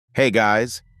Hey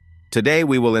guys, today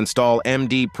we will install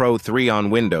MDPro3 on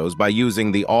Windows by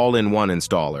using the all-in-one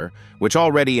installer, which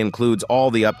already includes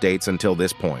all the updates until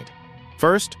this point.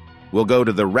 First, we'll go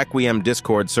to the Requiem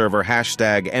Discord server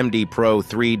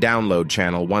 #MDPro3 download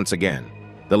channel once again.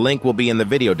 The link will be in the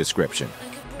video description.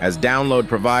 As download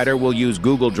provider, we'll use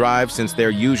Google Drive since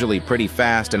they're usually pretty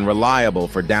fast and reliable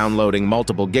for downloading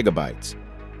multiple gigabytes.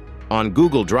 On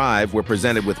Google Drive, we're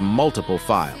presented with multiple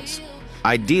files.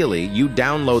 Ideally, you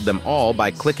download them all by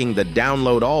clicking the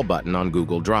Download All button on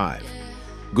Google Drive.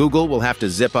 Google will have to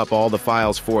zip up all the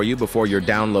files for you before your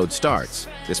download starts.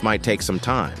 This might take some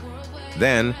time.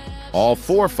 Then, all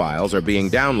 4 files are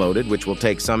being downloaded, which will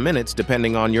take some minutes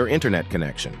depending on your internet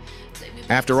connection.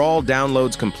 After all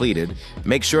downloads completed,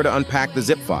 make sure to unpack the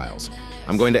zip files.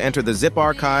 I'm going to enter the zip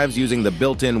archives using the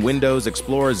built-in Windows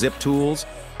Explorer zip tools,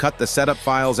 cut the setup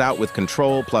files out with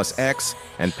Ctrl+X,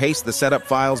 and paste the setup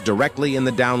files directly in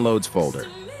the Downloads folder.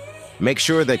 Make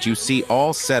sure that you see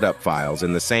all setup files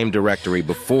in the same directory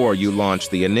before you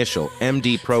launch the initial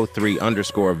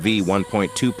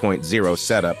MDPro3_v1.2.0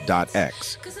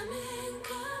 setup.x.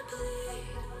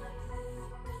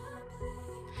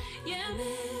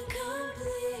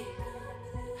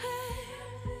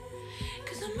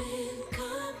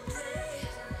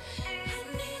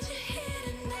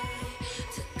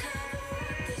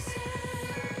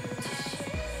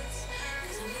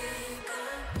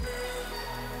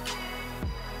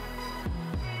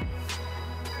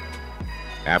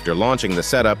 After launching the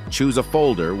setup, choose a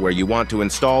folder where you want to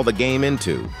install the game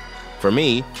into. For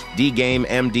me, dgame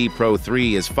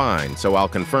MDPro3 is fine, so I'll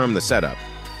confirm the setup.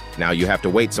 Now you have to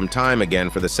wait some time again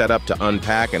for the setup to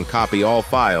unpack and copy all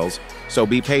files, so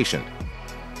be patient.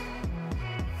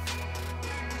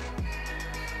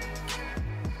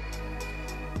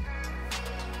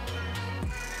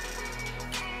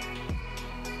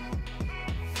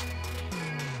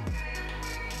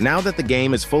 Now that the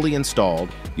game is fully installed,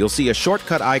 you'll see a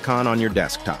shortcut icon on your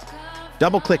desktop.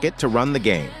 Double-click it to run the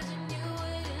game.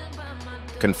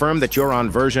 Confirm that you're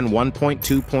on version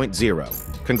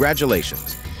 1.2.0.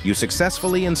 Congratulations, you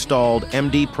successfully installed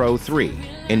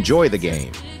MDPro3. Enjoy the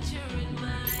game.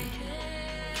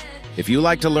 If you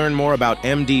like to learn more about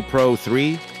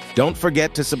MDPro3, don't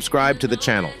forget to subscribe to the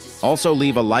channel. Also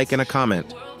leave a like and a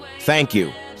comment. Thank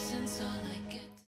you.